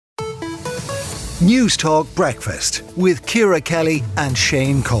News Talk Breakfast with Ciara Kelly and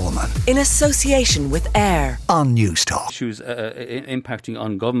Shane Coleman. In association with AIR on News Talk. Issues impacting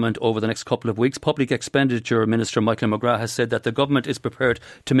on government over the next couple of weeks. Public Expenditure Minister Michael McGrath has said that the government is prepared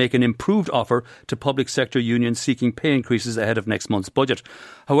to make an improved offer to public sector unions seeking pay increases ahead of next month's budget.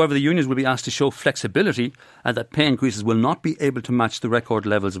 However, the unions will be asked to show flexibility and that pay increases will not be able to match the record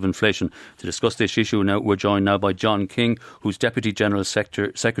levels of inflation. To discuss this issue, we're joined now by John King, who's Deputy General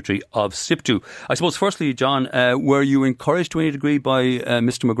Secretary of SIPTU. I suppose, firstly, John, were you encouraged to any degree by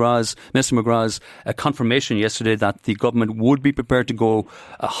Mr. McGrath's confirmation yesterday that the government would be prepared to go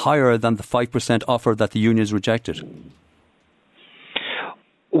higher than the 5% offer that the unions rejected?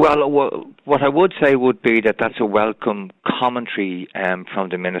 Well, what I would say would be that that's a welcome commentary from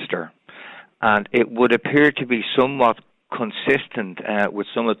the Minister. And it would appear to be somewhat consistent with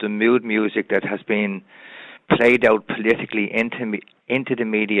some of the mood music that has been played out politically into the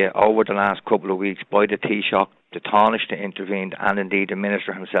media over the last couple of weeks by the Taoiseach, the Taoiseach that intervened, and indeed the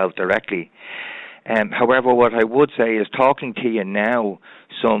Minister himself directly. However, what I would say is, talking to you now,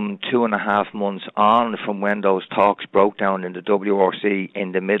 some 2.5 months on from when those talks broke down in the WRC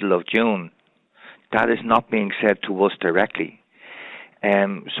in the middle of June, that is not being said to us directly.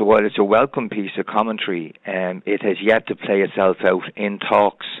 So while it's a welcome piece of commentary, it has yet to play itself out in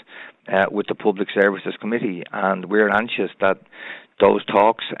talks with the Public Services Committee, and we're anxious that those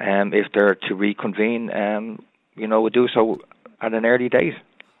talks, if they're to reconvene, will do so at an early date.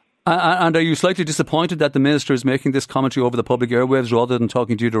 And are you slightly disappointed that the Minister is making this commentary over the public airwaves rather than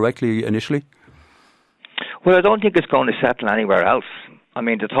talking to you directly initially? Well, I don't think it's going to settle anywhere else. I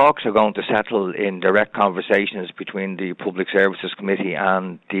mean, the talks are going to settle in direct conversations between the Public Services Committee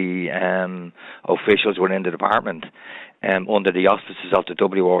and the officials within the department under the auspices of the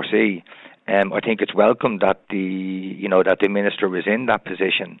WRC. I think it's welcome that the Minister is in that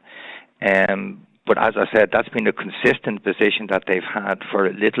position. But as I said, that's been a consistent position that they've had for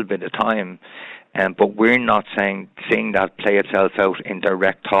a little bit of time. But we're not seeing that play itself out in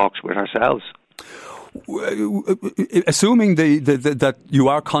direct talks with ourselves. Assuming that you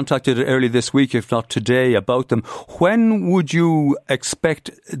are contacted early this week, if not today, about them, when would you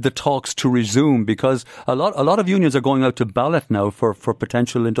expect the talks to resume? Because a lot of unions are going out to ballot now for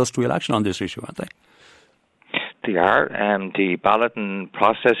potential industrial action on this issue, aren't they? They are. The balloting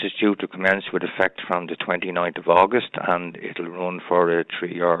process is due to commence with effect from the 29th of August, and it'll run for a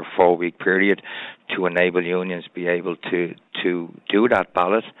 3 or 4 week period to enable unions to be able to do that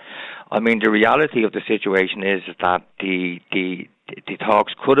ballot. I mean, the reality of the situation is that the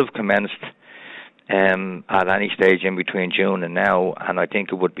talks could have commenced at any stage in between June and now, and I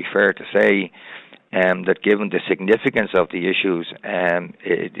think it would be fair to say that given the significance of the issues,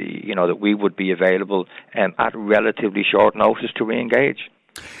 that we would be available at relatively short notice to re-engage.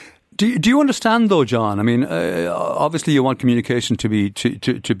 Do you understand, though, John? I mean, obviously you want communication to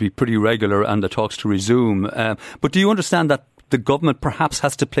be pretty regular and the talks to resume. But do you understand that the government perhaps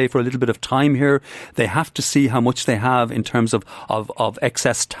has to play for a little bit of time here? They have to see how much they have in terms of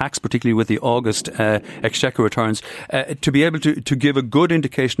excess tax, particularly with the August Exchequer returns, to be able to give a good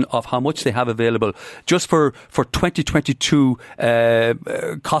indication of how much they have available just for 2022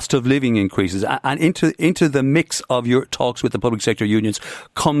 cost of living increases. And into the mix of your talks with the public sector unions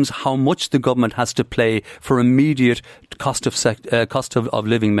comes how much the government has to play for immediate cost of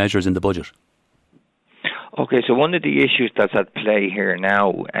living measures in the budget. Okay, so one of the issues that's at play here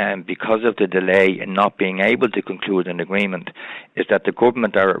now, because of the delay in not being able to conclude an agreement, is that the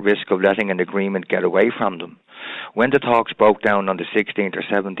government are at risk of letting an agreement get away from them. When the talks broke down on the 16th or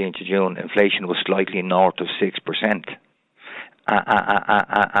 17th of June, inflation was slightly north of 6%.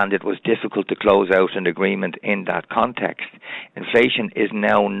 And it was difficult to close out an agreement in that context. Inflation is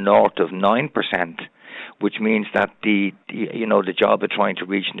now north of 9%. Which means that the job of trying to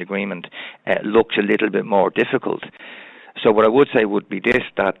reach an agreement looks a little bit more difficult. So what I would say would be this,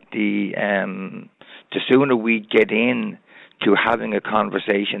 that the sooner we get in to having a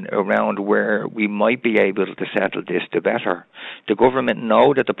conversation around where we might be able to settle this, the better. The government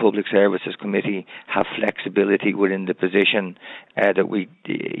know that the Public Services Committee have flexibility within the position that we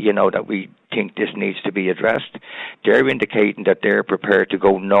think this needs to be addressed. They're indicating that they're prepared to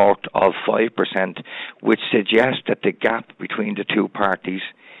go north of 5%, which suggests that the gap between the two parties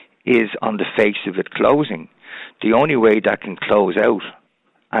is on the face of it closing. The only way that can close out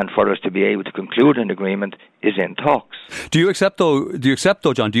and for us to be able to conclude an agreement is in talks. Do you accept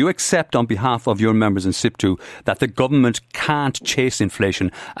though, John, do you accept on behalf of your members in SIPTU that the government can't chase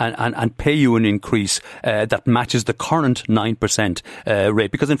inflation and pay you an increase that matches the current 9%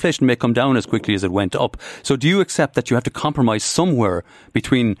 rate? Because inflation may come down as quickly as it went up. So do you accept that you have to compromise somewhere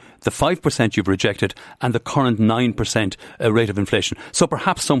between the 5% you've rejected and the current 9% rate of inflation? So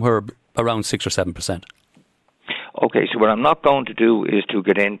perhaps somewhere around 6 or 7%. Okay, so what I'm not going to do is to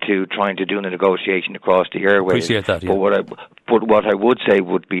get into trying to do a negotiation across the airways. Appreciate that, yeah. But what I would say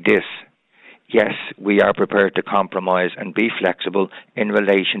would be this. Yes, we are prepared to compromise and be flexible in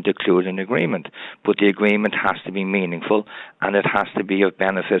relation to concluding an agreement, but the agreement has to be meaningful and it has to be of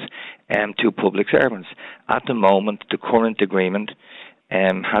benefit to public servants. At the moment, the current agreement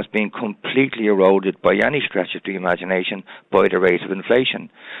has been completely eroded by any stretch of the imagination by the rate of inflation.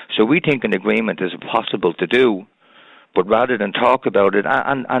 So we think an agreement is possible to do, but rather than talk about it,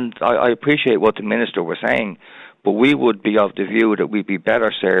 and I appreciate what the Minister was saying, but we would be of the view that we'd be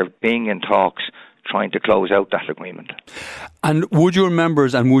better served being in talks, trying to close out that agreement. And would your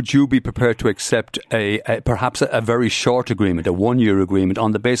members and would you be prepared to accept perhaps a very short agreement, a 1-year agreement,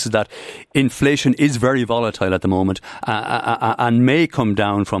 on the basis that inflation is very volatile at the moment and may come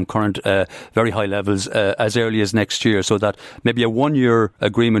down from current very high levels as early as next year, so that maybe a 1-year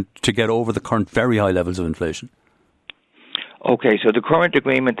agreement to get over the current very high levels of inflation? Okay, so the current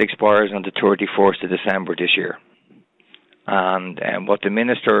agreement expires on the 31st of December this year. And what the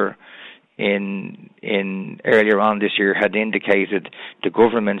Minister in earlier on this year had indicated the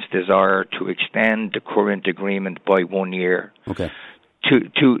government's desire to extend the current agreement by 1 year. Okay.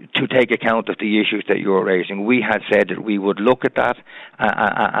 To take account of the issues that you're raising. We had said that we would look at that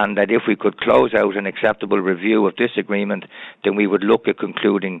and that if we could close out an acceptable review of this agreement, then we would look at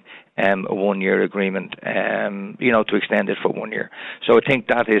concluding a 1-year agreement, to extend it for 1 year. So I think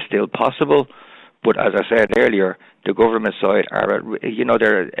that is still possible. But as I said earlier, the government side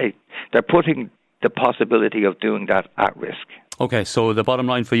they're putting the possibility of doing that at risk. Okay, so the bottom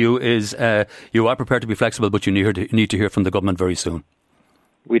line for you is you are prepared to be flexible, but you need to hear from the government very soon.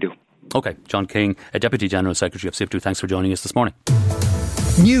 We do. Okay, John King, Deputy General Secretary of SIPTU, thanks for joining us this morning.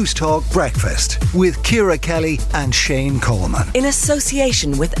 News Talk Breakfast with Ciara Kelly and Shane Coleman. In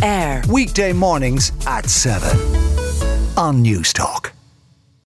association with AIR. Weekday mornings at 7 on News Talk.